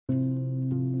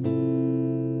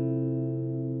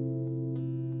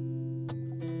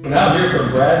now hear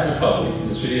from Brad McCulley from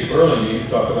the city of Burlingame to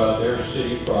talk about their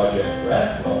city project.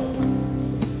 Brad,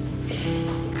 welcome.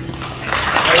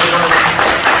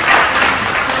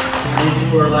 Thank you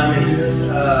for allowing me to do this.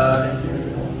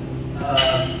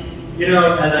 You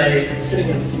know, as I'm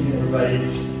sitting and listening to everybody,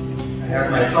 I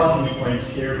have my talking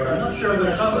points here, but I'm not sure I'm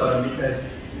going to talk about them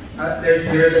because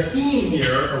there's a theme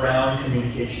here around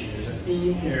communication. There's a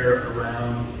theme here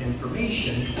around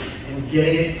information and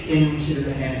getting it into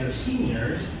the hands of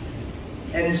seniors.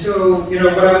 And so, you know,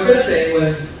 what I was going to say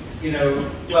was, you know,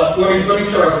 well, let me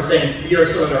start off with saying we are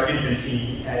still in our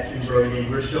infancy at Burlingame.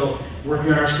 We're still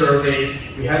working on our surveys.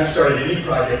 We haven't started any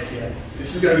projects yet.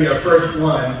 This is going to be our first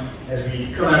one as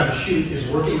we come out of the chute, is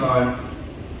working on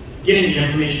getting the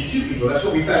information to people. That's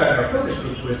what we found out in our focus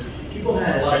groups was people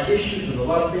had a lot of issues with a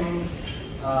lot of things,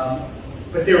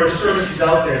 but there were services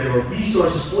out there, there were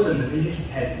resources for them that they just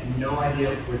had no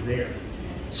idea were there.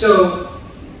 So,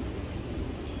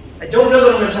 I don't know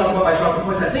that I'm going to talk about my talking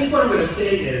points. I think what I'm going to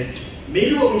say is,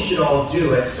 maybe what we should all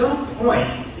do at some point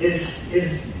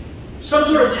is some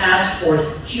sort of task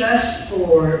force just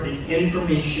for the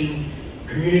information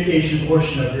communication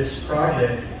portion of this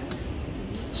project.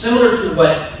 Similar to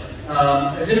what,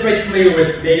 is anybody familiar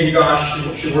with Megan Gosh?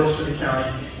 She works for the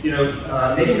county. You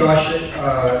know, Megan Gosh,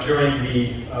 during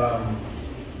the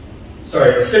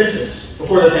census,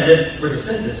 before the pandemic, for the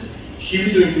census, she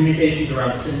was doing communications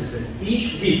around the census, and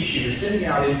each week she was sending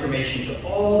out information to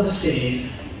all the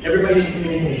cities, everybody in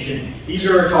communication. These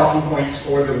are our talking points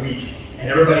for the week, and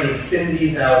everybody would send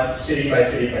these out city by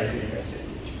city by city by city.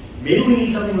 Maybe we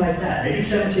need something like that. Maybe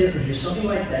San Mateo could do something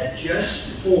like that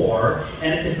just for,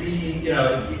 and it could be, you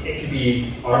know, it could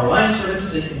be online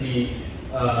services, it could be,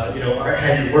 you know,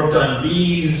 have you worked on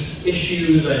these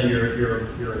issues on your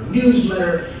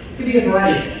newsletter? It could be a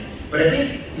variety of things. But I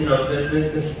think, you know,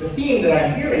 the theme that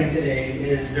I'm hearing today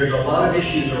is there's a lot of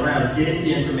issues around getting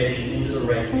the information into the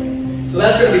right hands. So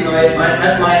that's going to be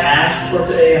that's my ask for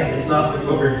today. It's not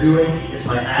what we're doing. It's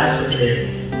my ask for today.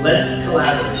 Is let's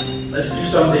collaborate. Let's do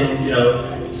something, you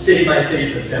know, city by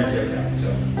city for San Mateo County.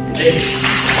 So, thank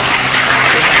you.